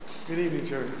Good evening,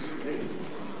 church.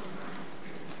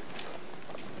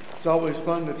 It's always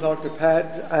fun to talk to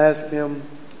Pat. I ask him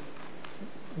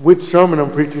which sermon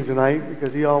I'm preaching tonight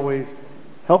because he always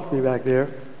helps me back there.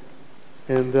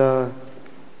 And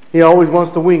he always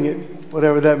wants to wing it,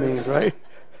 whatever that means, right?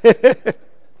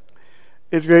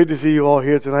 It's great to see you all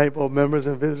here tonight, both members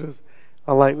and visitors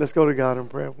alike. Let's go to God in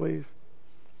prayer, please.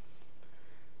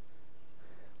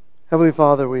 Heavenly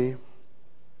Father, we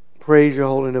praise your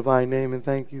holy and divine name and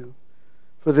thank you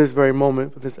for this very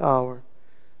moment, for this hour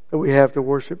that we have to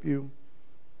worship you.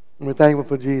 And we're thankful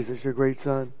for Jesus, your great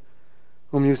Son,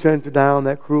 whom you sent to die on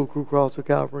that cruel cross of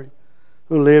Calvary,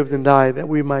 who lived and died that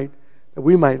we might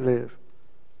live.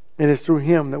 And it's through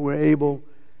him that we're able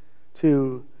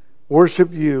to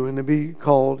worship you and to be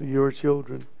called your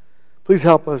children. Please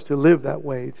help us to live that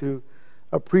way, to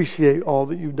appreciate all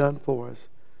that you've done for us,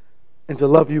 and to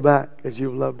love you back as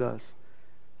you've loved us.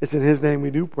 It's in his name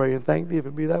we do pray and thank thee if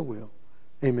it be thy will.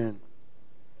 Amen.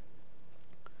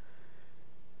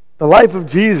 The life of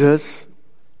Jesus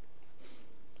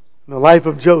and the life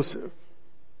of Joseph.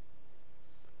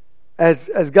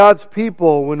 As God's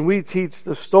people, when we teach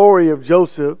the story of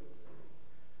Joseph,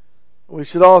 we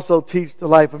should also teach the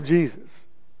life of Jesus.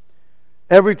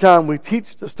 Every time we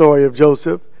teach the story of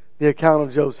Joseph, the account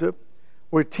of Joseph,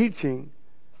 we're teaching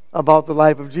about the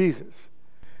life of Jesus.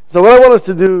 So what I want us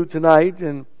to do tonight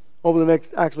and over the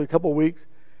next actually couple of weeks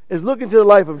is look into the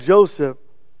life of Joseph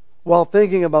while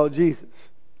thinking about Jesus.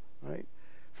 Right?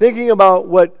 Thinking about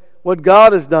what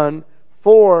God has done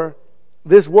for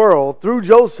this world through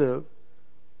Joseph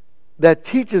that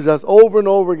teaches us over and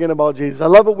over again about Jesus. I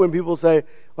love it when people say,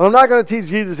 well, I'm not going to teach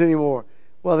Jesus anymore.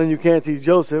 Well, then you can't teach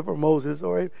Joseph or Moses.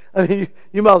 You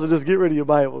might as well just get rid of your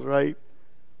Bibles, right?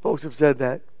 Folks have said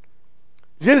that.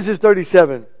 Genesis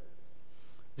 37.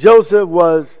 Joseph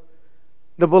was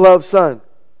the beloved son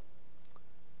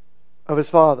of his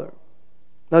father.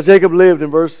 Now Jacob lived in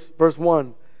verse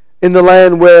 1 in the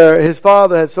land where his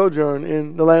father had sojourned,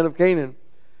 in the land of Canaan.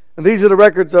 And these are the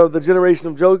records of the generation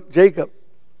of Jacob.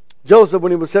 Joseph,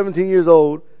 when he was 17 years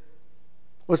old,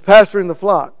 was pasturing the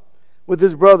flock with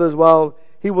his brothers while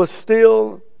he was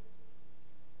still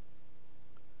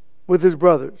with his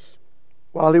brothers.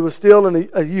 While he was still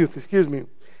a youth,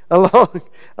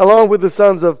 along with the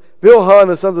sons of Bilhah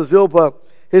and the sons of Zilpah,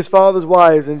 his father's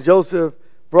wives, and Joseph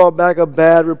brought back a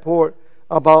bad report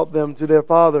about them to their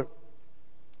father.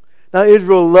 Now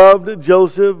Israel loved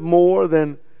Joseph more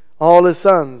than all his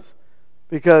sons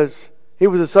because he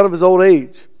was the son of his old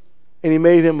age, and he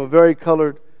made him a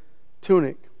vari-colored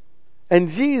tunic.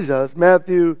 And Jesus,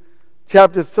 Matthew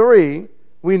chapter 3,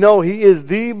 we know he is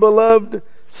the beloved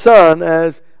Son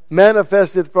as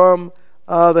manifested from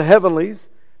the heavenlies.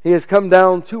 He has come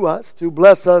down to us to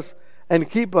bless us and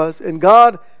keep us. And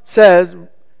God says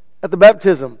at the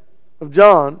baptism of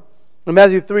John, in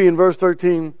Matthew 3 and verse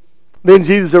 13, then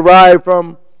Jesus arrived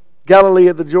from Galilee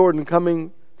at the Jordan,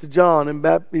 coming to John and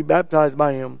be baptized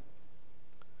by him.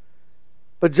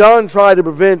 But John tried to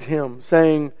prevent him,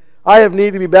 saying, I have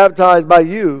need to be baptized by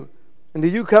you, and do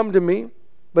you come to me?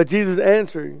 But Jesus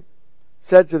answering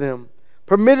said to them,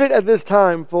 permit it at this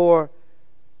time, for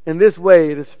in this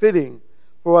way it is fitting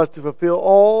for us to fulfill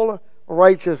all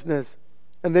righteousness.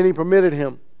 And then he permitted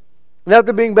him. And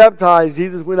after being baptized,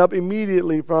 Jesus went up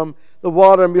immediately from the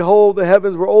water, and behold, the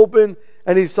heavens were opened,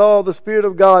 and he saw the Spirit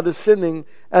of God descending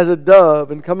as a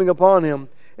dove and coming upon him,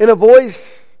 in a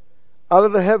voice out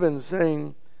of the heavens,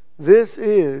 saying, this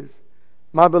is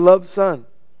my beloved Son,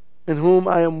 in whom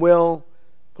I am well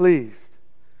pleased.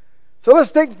 So let's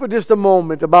think for just a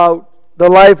moment about the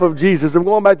life of Jesus. I'm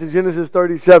going back to Genesis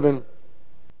 37.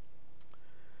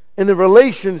 In the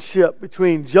relationship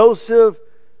between Joseph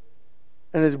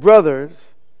and his brothers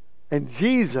and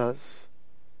Jesus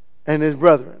and his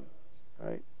brethren.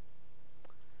 Right?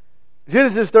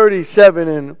 Genesis 37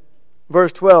 and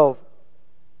verse 12.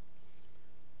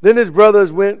 Then his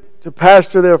brothers went to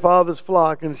pasture their father's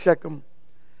flock in Shechem.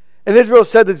 And Israel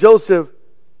said to Joseph,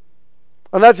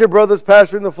 are not your brothers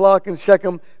pasturing the flock in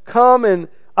Shechem? Come and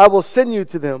I will send you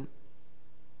to them.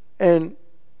 And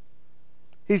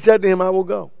he said to him, I will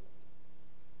go.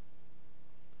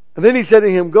 And then he said to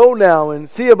him, go now and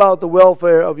see about the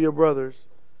welfare of your brothers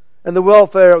and the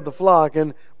welfare of the flock,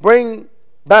 and bring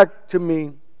back to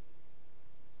me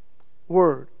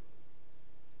word.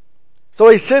 So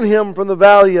he sent him from the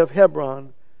valley of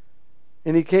Hebron,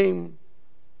 and he came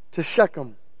to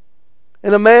Shechem.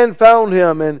 And a man found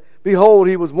him, and behold,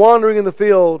 he was wandering in the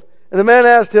field. And the man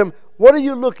asked him, what are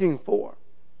you looking for?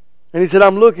 And he said,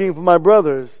 I'm looking for my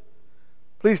brothers.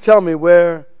 Please tell me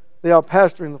where they are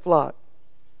pasturing the flock.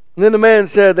 And then the man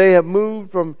said, they have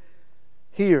moved from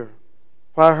here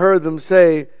For I heard them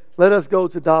say, let us go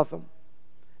to Dothan.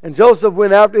 And Joseph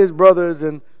went after his brothers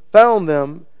and found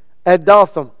them at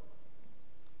Dothan.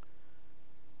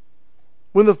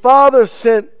 When the father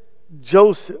sent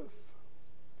Joseph,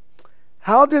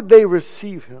 how did they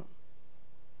receive him?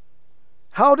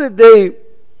 How did they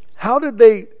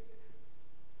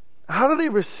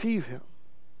receive him?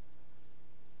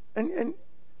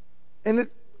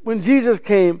 When Jesus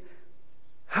came,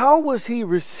 how was he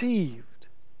received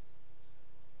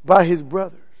by his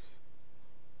brothers?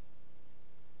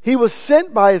 He was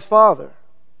sent by his father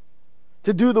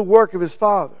to do the work of his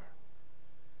father.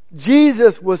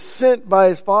 Jesus was sent by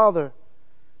his father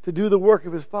to do the work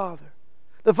of his father.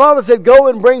 The father said, go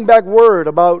and bring back word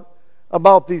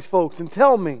about these folks and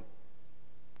tell me.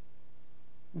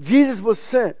 Jesus was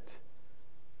sent,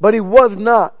 but he was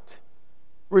not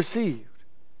received.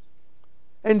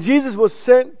 And Jesus was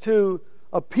sent to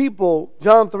a people,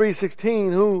 John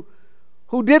 3:16,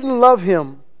 who didn't love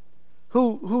him,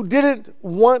 who didn't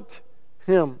want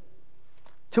him,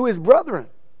 to his brethren,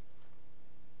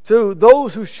 to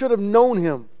those who should have known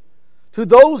him, to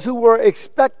those who were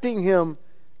expecting him,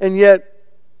 and yet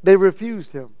they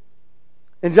refused him.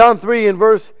 In John 3 and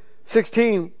verse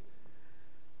 16,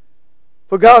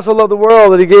 for God so loved the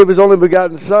world that he gave his only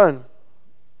begotten Son,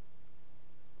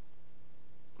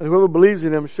 and whoever believes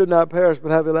in him should not perish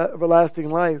but have everlasting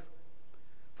life.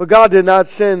 For God did not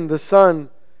send the Son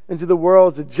into the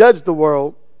world to judge the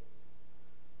world,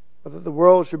 but that the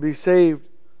world should be saved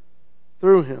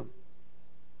through him.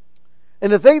 And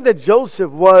to think that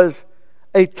Joseph was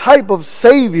a type of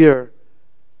Savior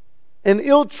and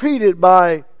ill-treated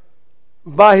by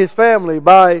his family,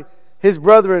 by his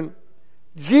brethren.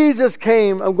 Jesus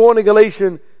came, I'm going to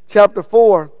Galatians chapter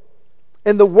 4,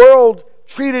 and the world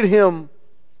treated him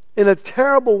in a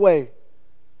terrible way.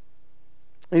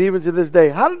 And even to this day.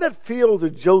 How did that feel to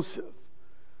Joseph?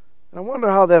 And I wonder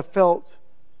how that felt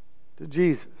to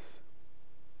Jesus.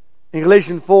 In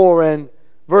Galatians 4 and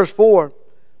verse 4,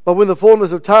 but when the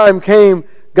fullness of time came,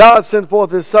 God sent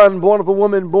forth his Son, born of a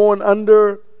woman, born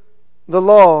under the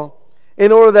law,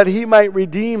 in order that he might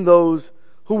redeem those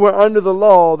who were under the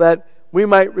law, that we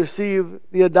might receive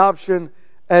the adoption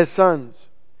as sons.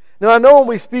 Now I know when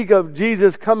we speak of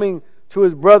Jesus coming to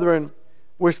his brethren,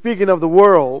 we're speaking of the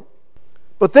world.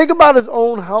 But think about his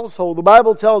own household. The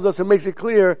Bible tells us and makes it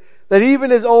clear that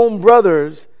even his own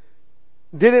brothers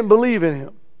didn't believe in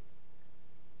him.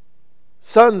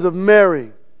 Sons of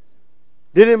Mary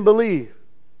didn't believe.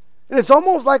 And it's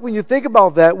almost like when you think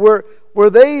about that, were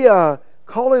they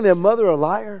calling their mother a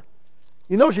liar?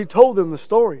 You know, she told them the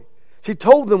story. She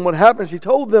told them what happened. She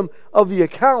told them of the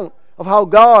account of how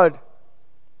God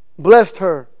blessed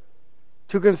her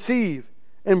to conceive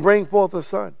and bring forth a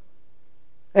son.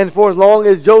 And for as long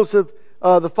as Joseph,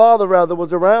 the father rather,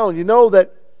 was around, you know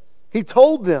that he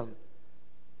told them,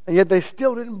 and yet they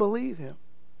still didn't believe him.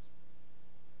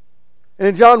 And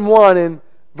in John 1, in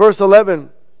verse 11,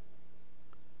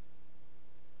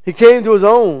 he came to his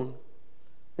own,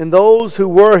 and those who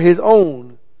were his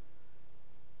own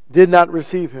did not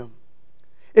receive him.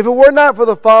 If it were not for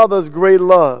the Father's great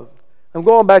love, I'm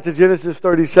going back to Genesis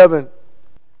 37,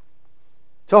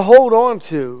 to hold on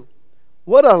to,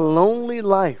 what a lonely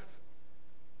life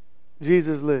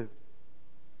Jesus lived.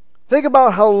 Think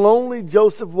about how lonely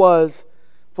Joseph was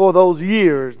for those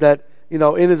years that,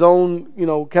 in his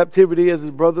own, captivity as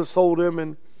his brothers sold him,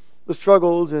 and the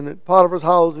struggles and at Potiphar's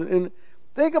house. And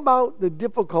think about the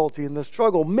difficulty and the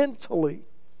struggle mentally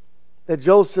that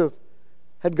Joseph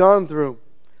had gone through.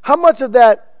 How much of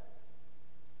that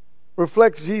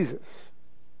reflects Jesus?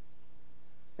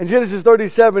 In Genesis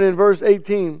 37 in verse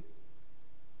 18,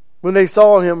 when they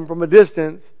saw him from a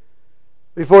distance,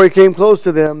 before he came close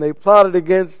to them, they plotted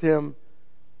against him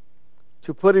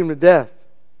to put him to death.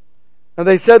 And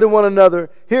they said to one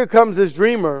another, here comes this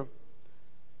dreamer.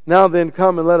 Now then,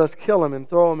 come and let us kill him and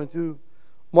throw him into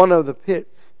one of the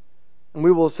pits. And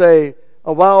we will say,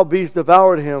 a wild beast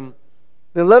devoured him.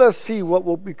 Then let us see what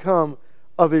will become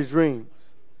of his dreams.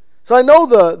 So I know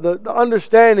the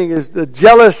understanding is the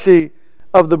jealousy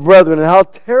of the brethren and how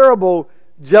terrible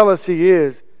jealousy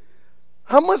is.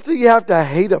 How much do you have to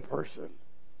hate a person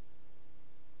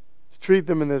to treat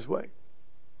them in this way?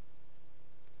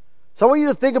 So I want you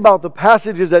to think about the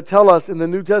passages that tell us in the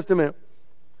New Testament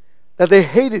that they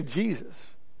hated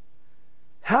Jesus.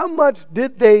 How much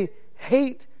did they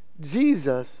hate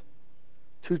Jesus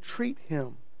to treat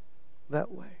him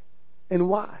that way? And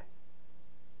why?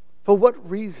 For what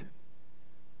reason?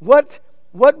 What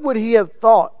would he have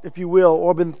thought, if you will,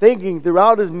 or been thinking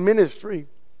throughout his ministry?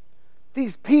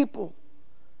 These people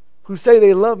who say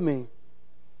they love me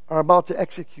are about to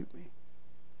execute me.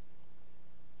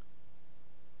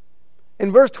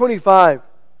 In verse 25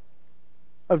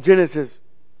 of Genesis,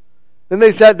 then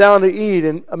they sat down to eat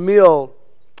a meal,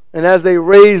 and as they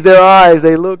raised their eyes,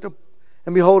 they looked up,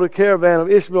 and behold, a caravan of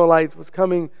Ishmaelites was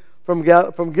coming from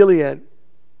Gilead.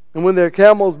 And when their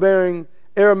camels bearing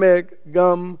aromatic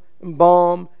gum and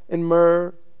balm and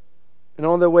myrrh, and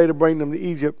on their way to bring them to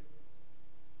Egypt.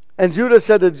 And Judah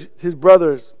said to his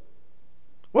brothers,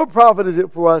 what profit is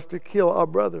it for us to kill our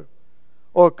brother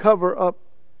or cover up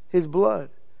his blood?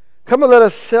 Come and let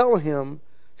us sell him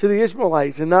to the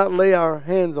Ishmaelites and not lay our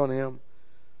hands on him.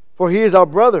 For he is our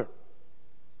brother,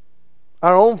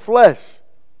 our own flesh.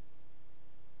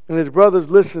 And his brothers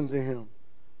listened to him.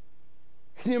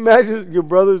 Can you imagine your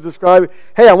brothers describing,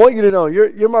 hey, I want you to know,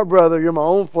 you're my brother, you're my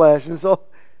own flesh. And so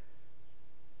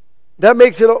that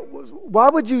makes it, why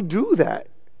would you do that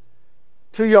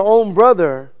to your own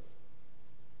brother,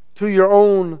 to your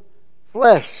own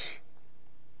flesh?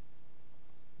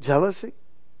 Jealousy?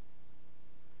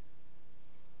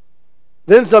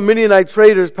 Then some Midianite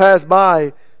traders passed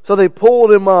by, so they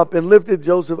pulled him up and lifted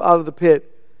Joseph out of the pit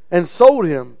and sold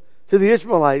him to the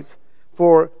Ishmaelites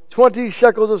for 20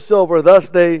 shekels of silver. Thus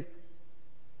they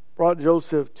brought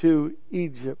Joseph to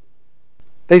Egypt.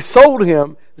 They sold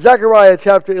him, Zechariah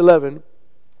chapter 11,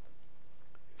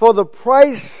 for the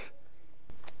price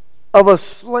of a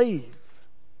slave.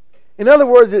 In other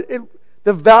words,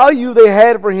 the value they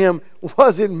had for him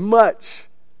wasn't much.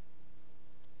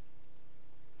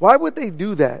 Why would they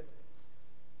do that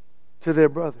to their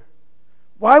brother?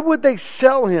 Why would they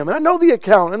sell him? And I know the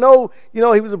account. I know, he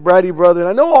was a bratty brother. And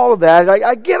I know all of that.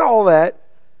 I get all that.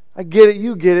 I get it.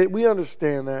 You get it. We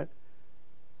understand that.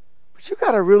 But you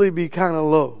got to really be kind of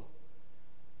low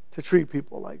to treat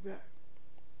people like that.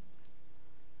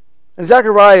 And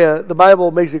Zechariah, the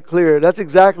Bible makes it clear, that's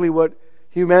exactly what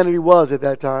humanity was at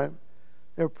that time.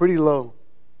 They were pretty low.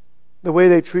 The way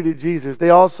they treated Jesus. They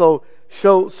also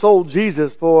sold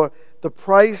Jesus for the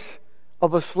price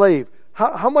of a slave.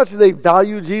 How much do they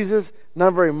value Jesus?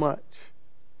 Not very much.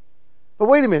 But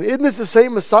wait a minute. Isn't this the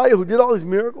same Messiah who did all these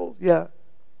miracles? Yeah.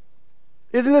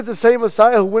 Isn't it the same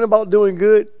Messiah who went about doing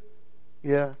good?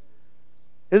 Yeah.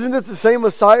 Isn't it the same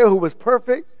Messiah who was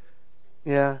perfect?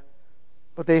 Yeah.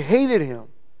 But they hated him.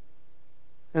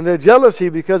 And their jealousy,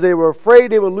 because they were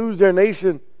afraid they would lose their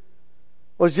nation,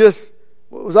 was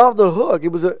off the hook.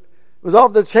 It was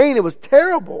off the chain. It was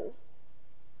terrible.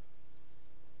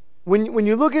 When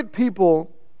you look at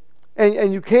people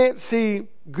and you can't see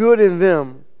good in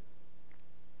them,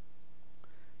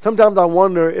 sometimes I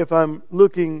wonder if I'm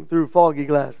looking through foggy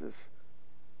glasses,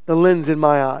 the lens in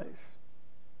my eyes.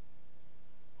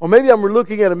 Or maybe I'm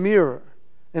looking at a mirror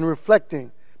and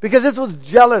reflecting. Because this was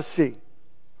jealousy,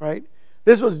 right?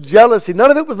 This was jealousy. None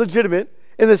of it was legitimate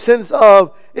in the sense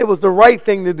of it was the right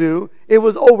thing to do. It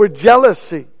was over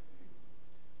jealousy.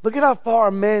 Look at how far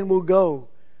a man will go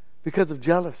because of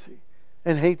jealousy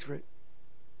and hatred.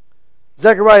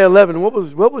 Zechariah 11, what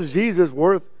was Jesus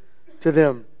worth to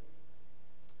them?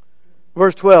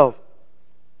 Verse 12.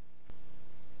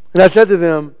 And I said to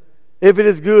them, if it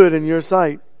is good in your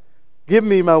sight, give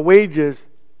me my wages,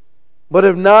 but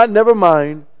if not, never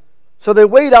mind. So they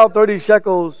weighed out 30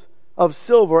 shekels of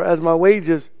silver as my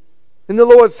wages. And the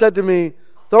Lord said to me,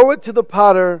 throw it to the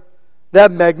potter,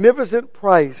 that magnificent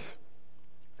price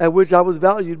at which I was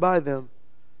valued by them.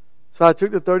 So I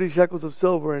took the 30 shekels of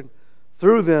silver and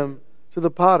threw them to the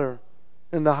potter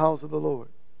in the house of the Lord.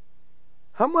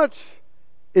 How much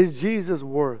is Jesus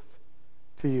worth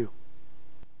to you?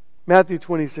 Matthew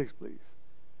 26, please.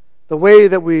 The way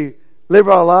that we live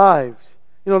our lives.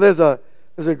 There's a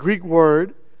Greek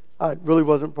word. I really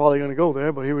wasn't probably going to go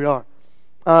there, but here we are.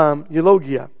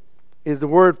 Eulogia is the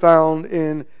word found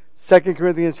in 2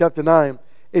 Corinthians chapter 9.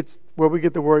 It's where we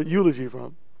get the word eulogy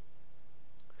from.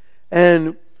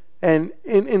 And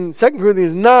in 2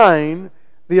 Corinthians 9,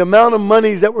 the amount of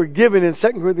monies that were given in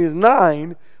 2 Corinthians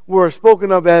 9 were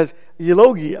spoken of as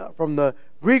eulogia. From the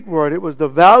Greek word, it was the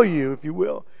value, if you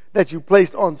will, that you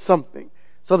placed on something.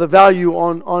 So the value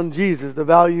on Jesus, the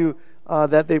value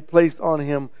that they placed on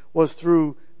him was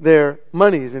through their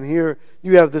monies. And here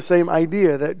you have the same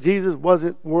idea that Jesus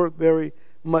wasn't worth very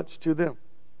much to them.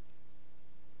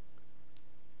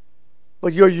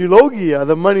 But your eulogia,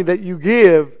 the money that you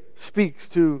give, speaks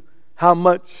to how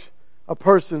much a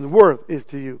person's worth is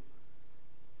to you.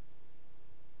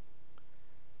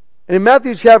 And in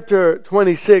Matthew chapter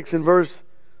 26 and verse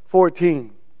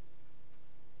 14,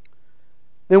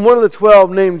 then one of the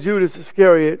 12 named Judas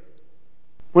Iscariot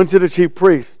went to the chief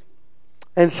priest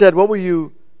and said, What will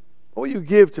you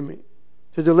give to me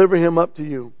to deliver him up to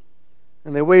you?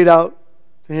 And they weighed out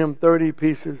to him 30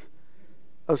 pieces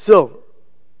of silver,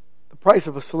 the price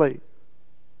of a slave.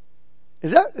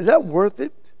 Is that worth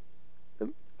it?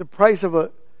 The price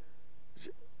of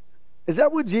is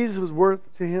that what Jesus was worth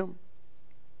to him?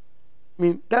 I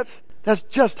mean, that's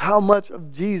just how much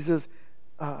of Jesus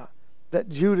that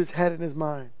Judas had in his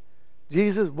mind.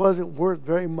 Jesus wasn't worth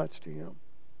very much to him.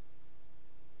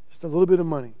 Just a little bit of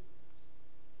money.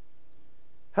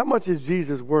 How much is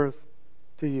Jesus worth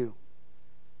to you?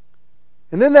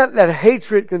 And then that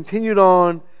hatred continued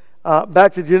on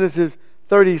back to Genesis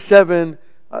 37.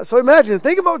 So imagine,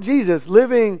 think about Jesus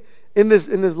living in this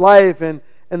life, and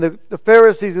the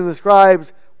Pharisees and the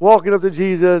scribes walking up to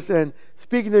Jesus and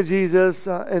speaking to Jesus,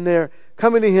 and they're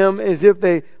coming to him as if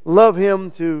they love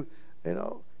him to,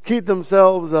 keep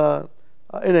themselves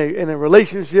in a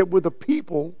relationship with the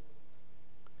people.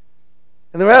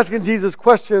 And they're asking Jesus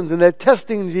questions, and they're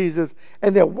testing Jesus,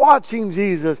 and they're watching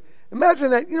Jesus.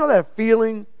 Imagine that, that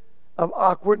feeling of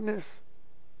awkwardness.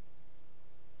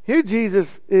 Here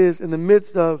Jesus is in the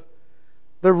midst of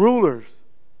the rulers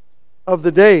of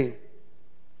the day,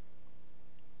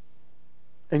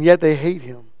 and yet they hate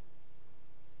him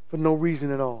for no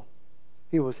reason at all.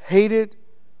 He was hated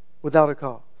without a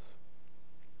cause.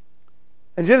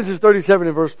 In Genesis 37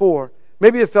 and verse 4,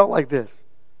 maybe it felt like this.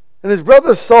 And his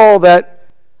brothers saw that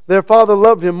their father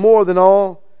loved him more than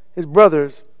all his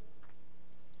brothers,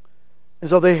 and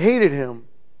so they hated him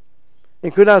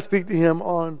and could not speak to him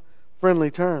on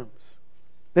friendly terms.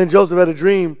 Then Joseph had a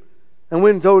dream and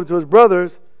went and told it to his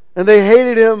brothers, and they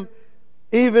hated him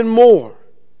even more.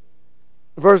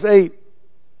 Verse 8,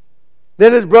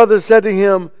 then his brothers said to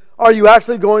him, are you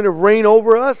actually going to reign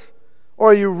over us?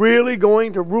 Or are you really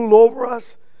going to rule over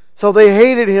us? So they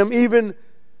hated him even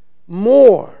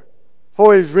more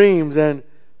for his dreams and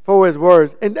for his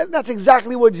words. And that's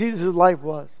exactly what Jesus' life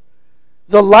was.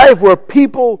 The life where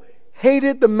people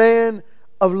hated the man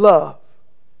of love.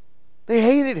 They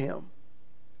hated him.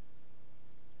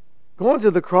 Going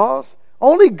to the cross,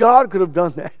 only God could have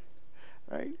done that.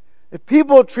 Right? If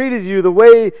people treated you the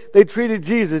way they treated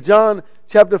Jesus, John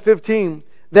chapter 15,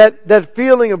 that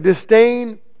feeling of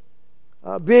disdain,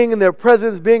 being in their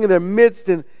presence, being in their midst,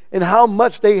 and how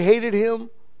much they hated him.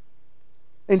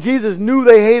 And Jesus knew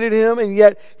they hated him, and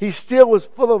yet he still was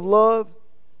full of love,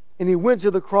 and he went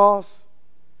to the cross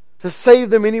to save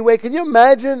them anyway. Can you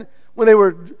imagine when they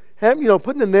were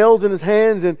putting the nails in his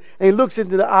hands, and he looks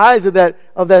into the eyes of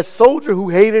that soldier who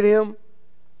hated him?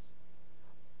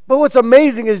 But what's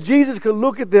amazing is Jesus could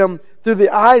look at them through the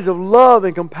eyes of love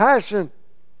and compassion.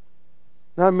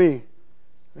 Not me.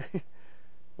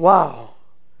 Wow.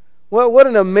 What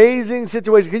an amazing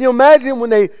situation. Can you imagine when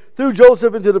they threw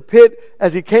Joseph into the pit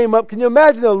as he came up? Can you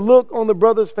imagine the look on the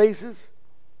brothers' faces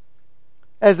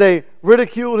as they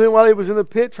ridiculed him while he was in the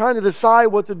pit, trying to decide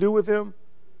what to do with him?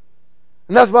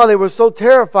 And that's why they were so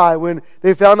terrified when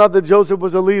they found out that Joseph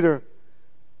was a leader.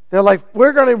 They're like,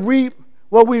 we're going to reap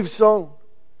what we've sown.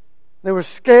 They were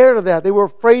scared of that. They were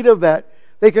afraid of that.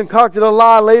 They concocted a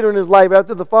lie later in his life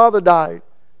after the father died.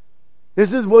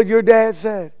 This is what your dad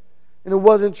said. And it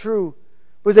wasn't true.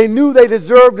 Because they knew they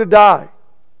deserved to die.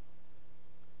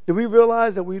 Did we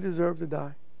realize that we deserve to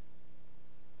die?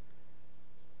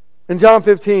 In John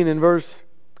 15, in verse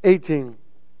 18,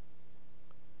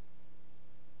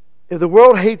 if the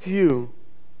world hates you,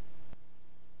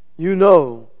 you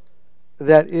know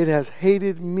that it has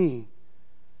hated me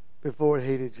before it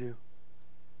hated you.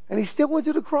 And he still went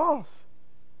to the cross.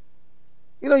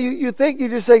 You think, you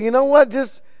just say, you know what,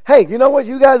 hey, you know what,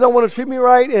 you guys don't want to treat me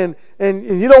right, and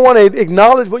you don't want to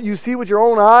acknowledge what you see with your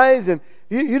own eyes, and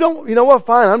you don't, you know what,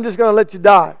 fine, I'm just going to let you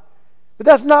die. But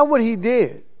that's not what he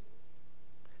did.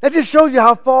 That just shows you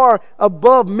how far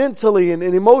above mentally and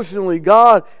emotionally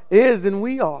God is than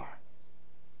we are.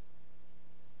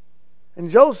 And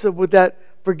Joseph, with that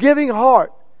forgiving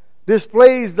heart,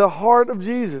 displays the heart of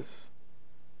Jesus.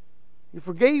 He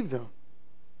forgave them.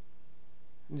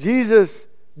 Jesus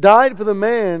died for the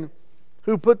man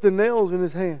who put the nails in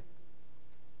his hand.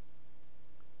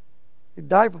 He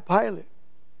died for Pilate.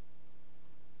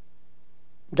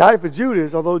 He died for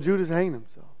Judas, although Judas hanged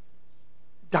himself.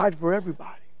 He died for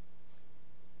everybody.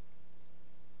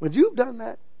 Would you have done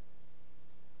that?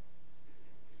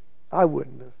 I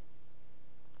wouldn't have.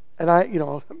 And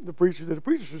the preacher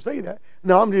should say that.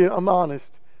 No, I'm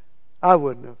honest. I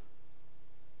wouldn't have.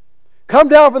 Come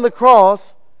down from the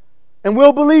cross and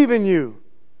we'll believe in you.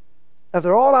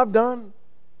 After all I've done,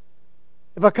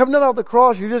 if I come down off the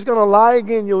cross, you're just going to lie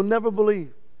again. You'll never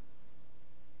believe.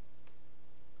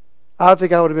 I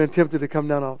think I would have been tempted to come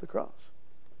down off the cross.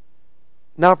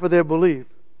 Not for their belief,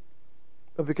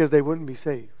 but because they wouldn't be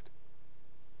saved.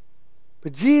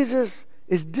 But Jesus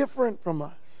is different from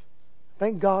us.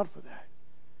 Thank God for that.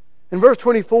 In verse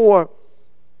 24,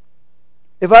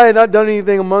 if I had not done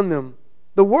anything among them,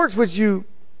 the works which you,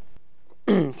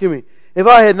 excuse me, if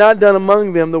I had not done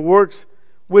among them the works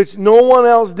which no one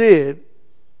else did,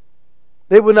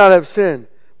 they would not have sinned.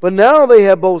 But now they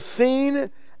have both seen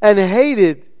and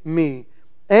hated me,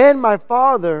 and my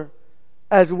Father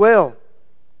as well.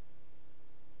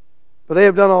 But they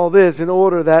have done all this in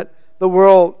order that the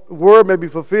word may be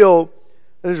fulfilled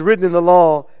that is written in the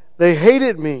law. They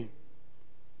hated me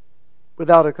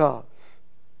without a cause.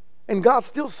 And God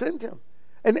still sent him.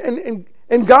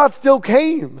 And God still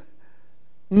came,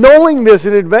 knowing this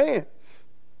in advance.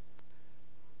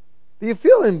 Do you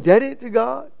feel indebted to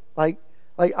God? Like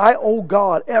I owe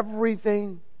God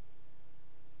everything?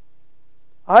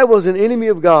 I was an enemy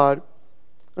of God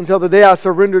until the day I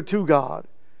surrendered to God.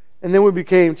 And then we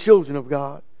became children of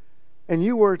God. And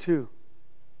you were too.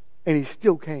 And He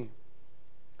still came.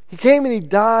 He came and He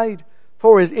died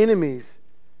for His enemies.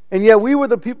 And yet we were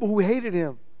the people who hated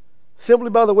Him.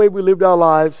 Simply by the way we lived our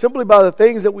lives. Simply by the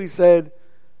things that we said.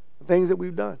 The things that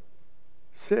we've done.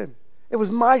 Sin. It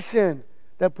was my sin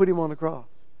that put Him on the cross.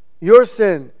 Your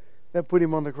sin that put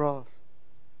Him on the cross.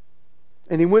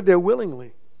 And He went there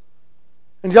willingly.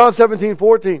 In John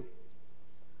 17:14,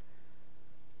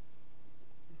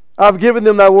 I've given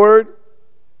them Thy word.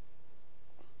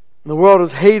 And the world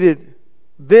has hated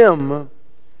them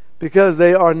because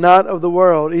they are not of the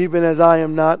world, even as I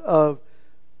am not of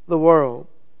the world.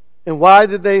 And why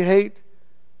did they hate?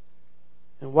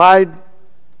 And why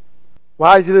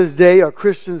to this day are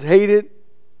Christians hated?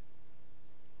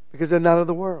 Because they're not of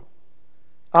the world.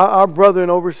 Our brethren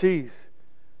overseas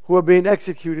who are being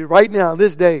executed right now,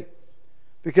 this day,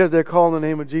 because they're calling the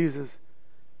name of Jesus.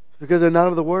 It's because they're not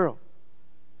of the world.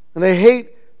 And they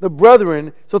hate the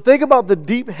brethren. So think about the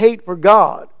deep hate for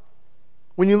God.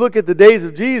 When you look at the days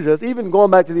of Jesus, even going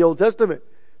back to the Old Testament,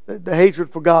 the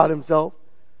hatred for God Himself.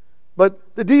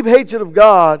 But the deep hatred of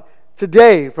God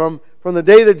today, from the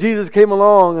day that Jesus came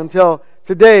along until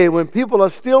today, when people are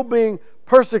still being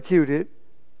persecuted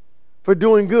for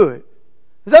doing good.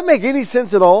 Does that make any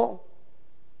sense at all?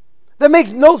 That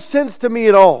makes no sense to me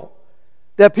at all.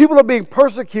 That people are being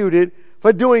persecuted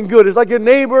for doing good. It's like your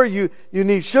neighbor, you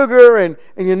need sugar and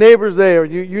your neighbor's there.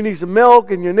 You need some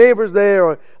milk and your neighbor's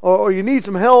there. Or you need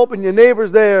some help and your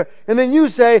neighbor's there. And then you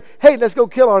say, hey, let's go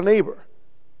kill our neighbor.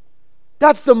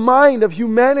 That's the mind of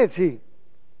humanity.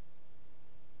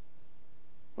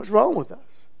 What's wrong with us?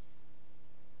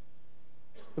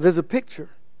 Well, there's a picture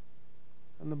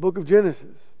in the book of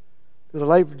Genesis, to the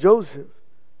life of Joseph.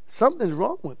 Something's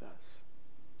wrong with us.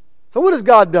 So what has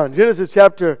God done? Genesis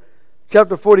chapter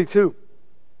 42.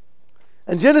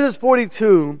 In Genesis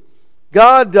 42,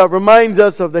 God reminds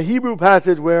us of the Hebrew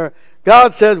passage where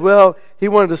God says, well, He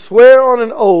wanted to swear on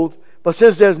an oath, but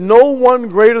since there's no one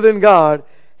greater than God,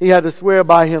 He had to swear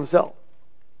by Himself.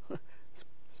 It's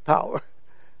power.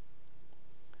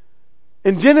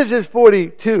 In Genesis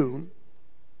 42,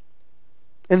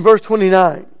 in verse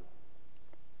 29,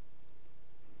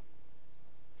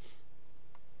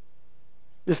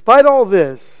 despite all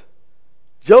this,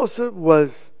 Joseph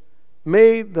was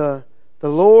made the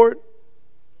Lord.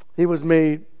 He was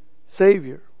made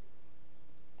Savior.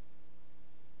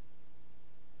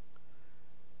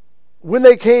 When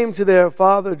they came to their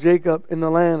father Jacob in the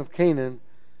land of Canaan,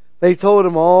 they told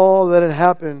him all that had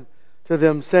happened to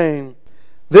them, saying,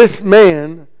 this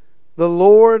man, the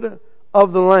Lord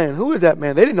of the land. Who is that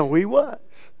man? They didn't know who he was.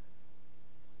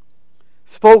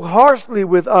 Spoke harshly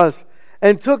with us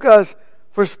and took us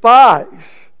for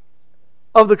spies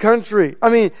of the country. I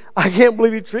mean, I can't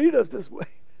believe he treated us this way.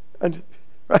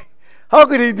 Right? How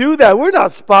could he do that? We're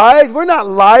not spies. We're not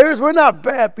liars. We're not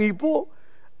bad people.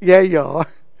 Yeah, you are.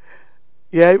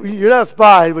 Yeah, you're not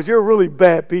spies, but you're really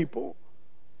bad people.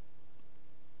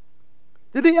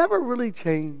 Did they ever really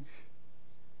change?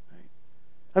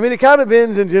 I mean, it kind of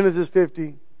ends in Genesis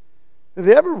 50. Did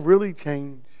they ever really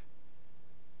change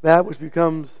that which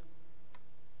becomes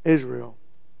Israel?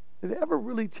 Did they ever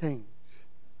really change?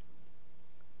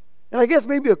 And I guess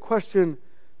maybe a question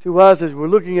to us as we're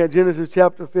looking at Genesis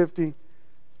chapter 50.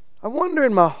 I wonder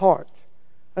in my heart,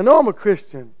 I know I'm a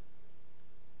Christian,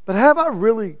 but have I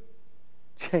really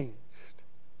changed?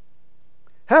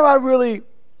 Have I really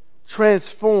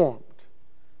transformed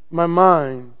my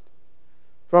mind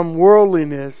from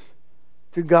worldliness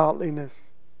to godliness?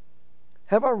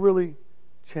 Have I really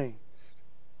changed?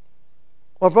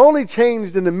 Well, if I only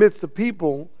changed in the midst of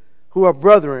people who are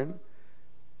brethren,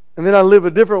 and then I live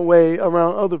a different way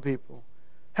around other people,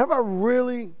 have I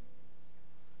really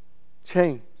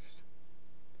changed?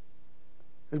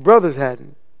 His brothers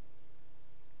hadn't.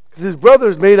 Because his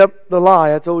brothers made up the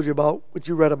lie I told you about, which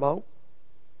you read about.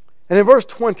 And in verse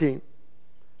 20,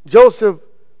 Joseph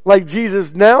like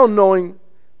Jesus now knowing,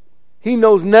 he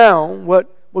knows now what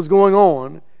was going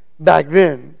on back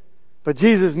then. But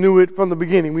Jesus knew it from the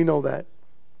beginning. We know that.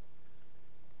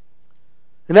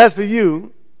 And as for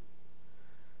you,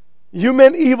 you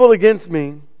meant evil against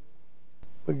me,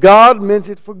 but God meant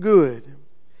it for good,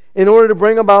 in order to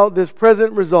bring about this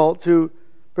present result, to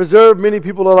preserve many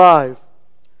people alive.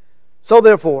 So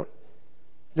therefore,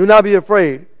 do not be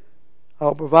afraid. I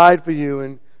will provide for you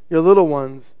and your little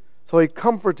ones. So he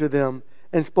comforted them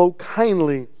and spoke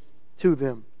kindly to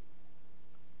them.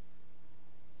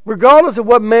 Regardless of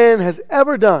what man has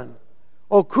ever done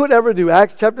or could ever do,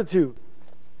 Acts chapter 2,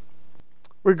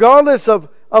 regardless of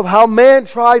how man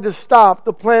tried to stop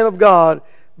the plan of God,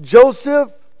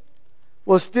 Joseph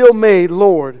was still made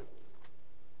Lord.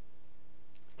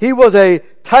 He was a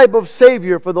type of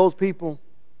Savior for those people.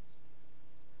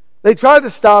 They tried to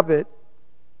stop it,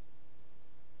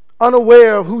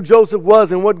 unaware of who Joseph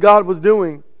was and what God was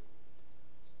doing.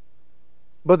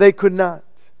 But they could not.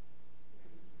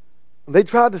 They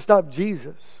tried to stop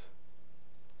Jesus,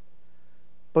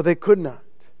 but they could not.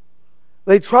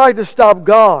 They tried to stop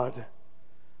God,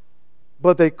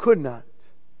 but they could not.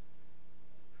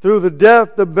 Through the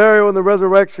death, the burial, and the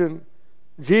resurrection,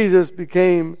 Jesus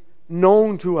became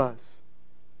known to us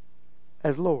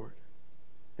as Lord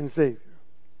and Savior.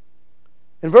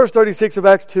 In verse 36 of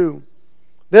Acts 2,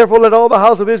 therefore let all the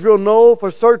house of Israel know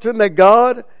for certain that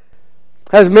God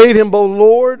has made him both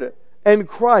Lord and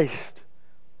Christ,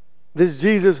 this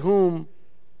Jesus whom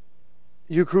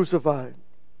you crucified.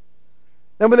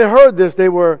 And when they heard this, they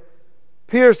were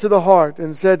pierced to the heart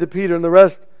and said to Peter and the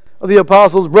rest of the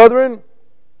apostles, brethren,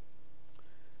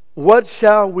 what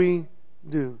shall we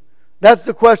do? That's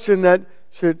the question that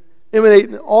should emanate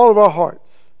in all of our hearts.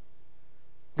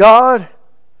 God,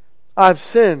 I've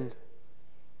sinned.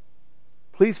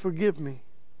 Please forgive me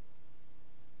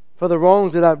for the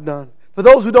wrongs that I've done. For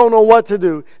those who don't know what to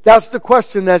do, that's the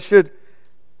question that should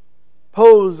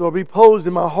pose or be posed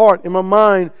in my heart, in my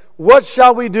mind. What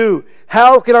shall we do?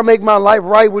 How can I make my life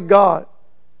right with God?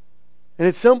 And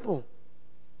it's simple.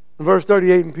 In verse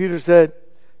 38, and Peter said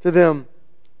to them,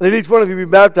 let each one of you be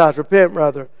baptized, repent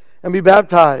rather, and be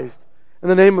baptized in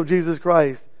the name of Jesus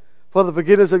Christ for the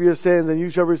forgiveness of your sins, and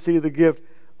you shall receive the gift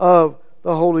of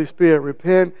the Holy Spirit.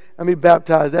 Repent and be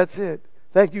baptized. That's it.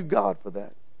 Thank you, God, for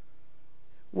that.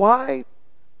 Why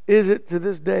is it to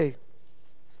this day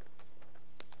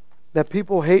that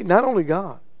people hate not only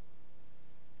God,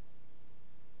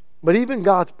 but even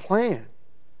God's plan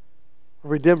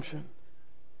of redemption?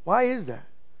 Why is that?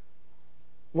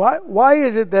 Why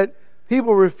is it that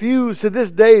people refuse to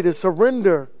this day to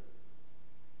surrender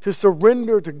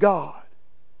to God?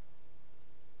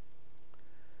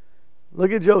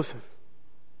 Look at Joseph.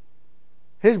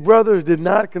 His brothers did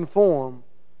not conform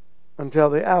until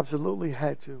they absolutely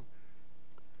had to.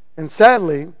 And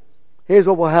sadly, here's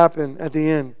what will happen at the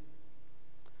end.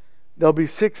 There'll be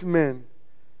 6 men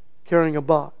carrying a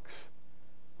box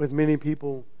with many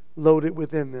people loaded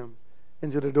within them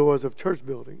into the doors of church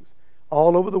buildings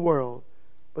all over the world,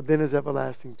 but then it's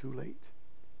everlasting too late.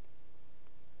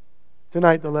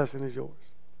 Tonight the lesson is yours.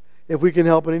 If we can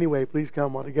help in any way, please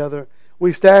come all together.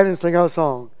 We stand and sing our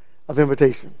song of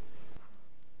invitation.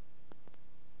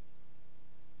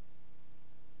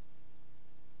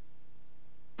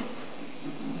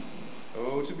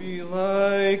 Oh, to be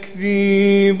like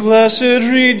thee, blessed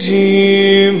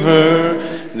Redeemer,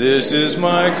 this is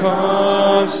my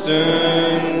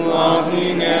constant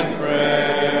longing and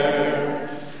prayer.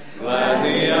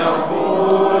 Gladly I'll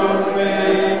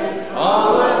forfeit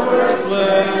all of earth's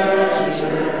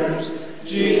pleasures,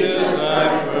 Jesus,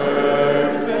 thy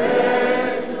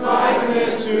perfect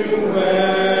likeness to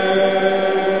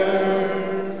wear.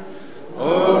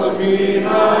 Oh, to be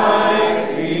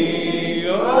like thee,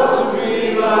 oh, to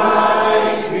be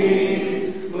like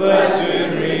thee,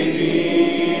 blessed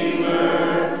Redeemer,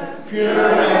 pure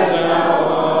as thou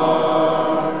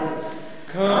art.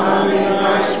 Come in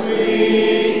thy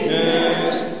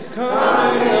sweetness,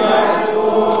 come in thy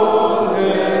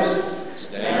fullness,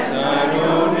 stamp thine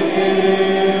own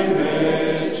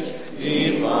image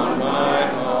deep on my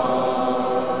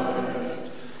heart.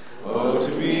 Oh,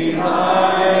 to be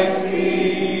like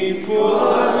thee, full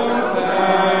of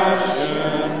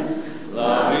compassion,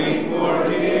 loving,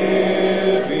 forgiving,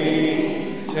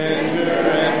 tender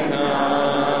and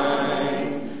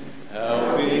kind,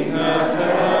 helping the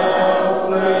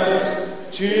helpless,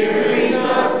 cheering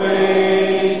the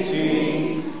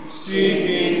fainting,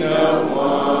 seeking the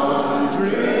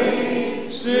wandering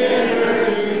sinner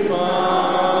to find.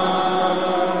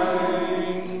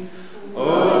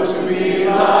 Oh, to be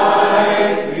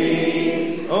like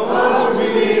thee, oh, to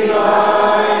be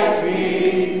like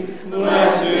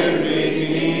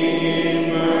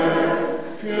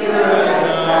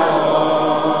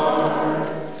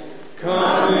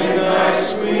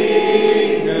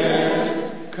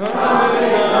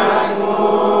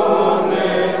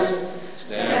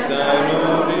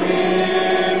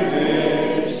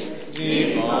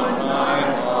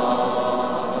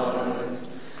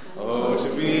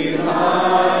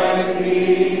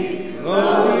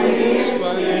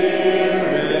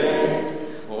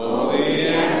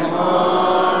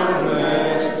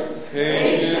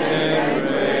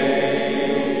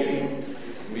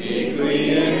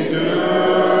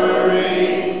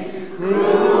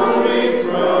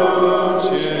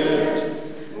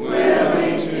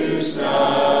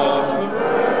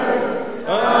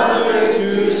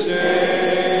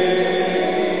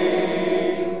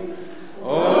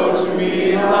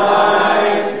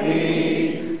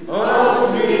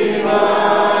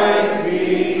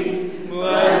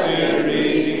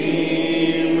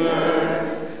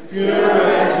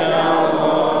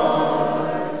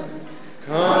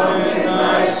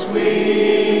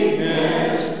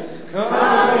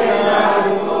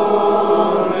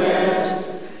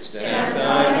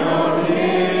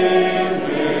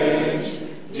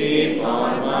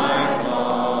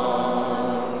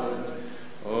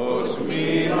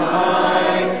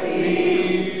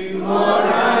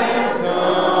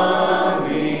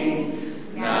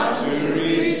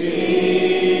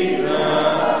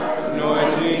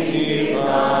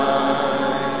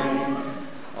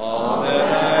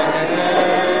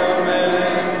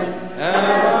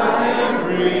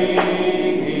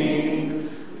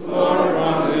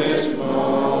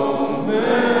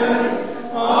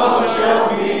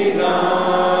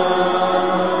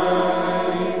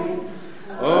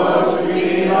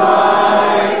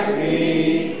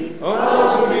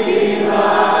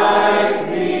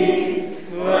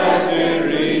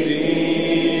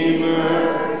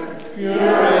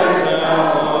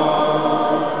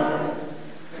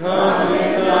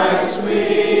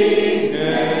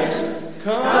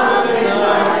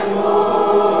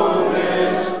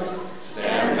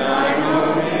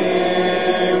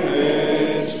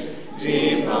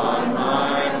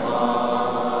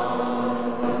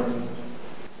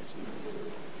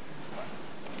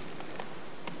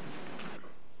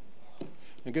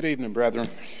brethren.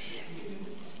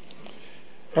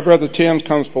 Our brother Tim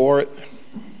comes forward,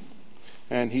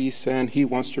 and he's saying he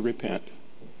wants to repent.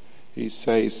 He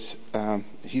says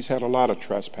he's had a lot of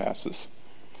trespasses,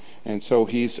 and so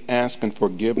he's asking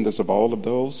forgiveness of all of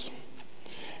those.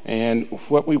 And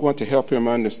what we want to help him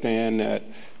understand that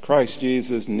Christ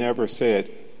Jesus never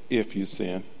said, if you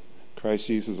sin. Christ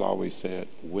Jesus always said,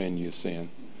 when you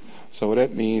sin. So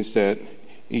that means that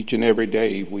each and every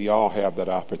day we all have that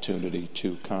opportunity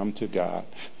to come to God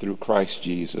through Christ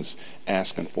Jesus,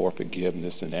 asking for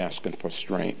forgiveness and asking for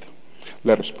strength.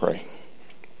 Let us pray.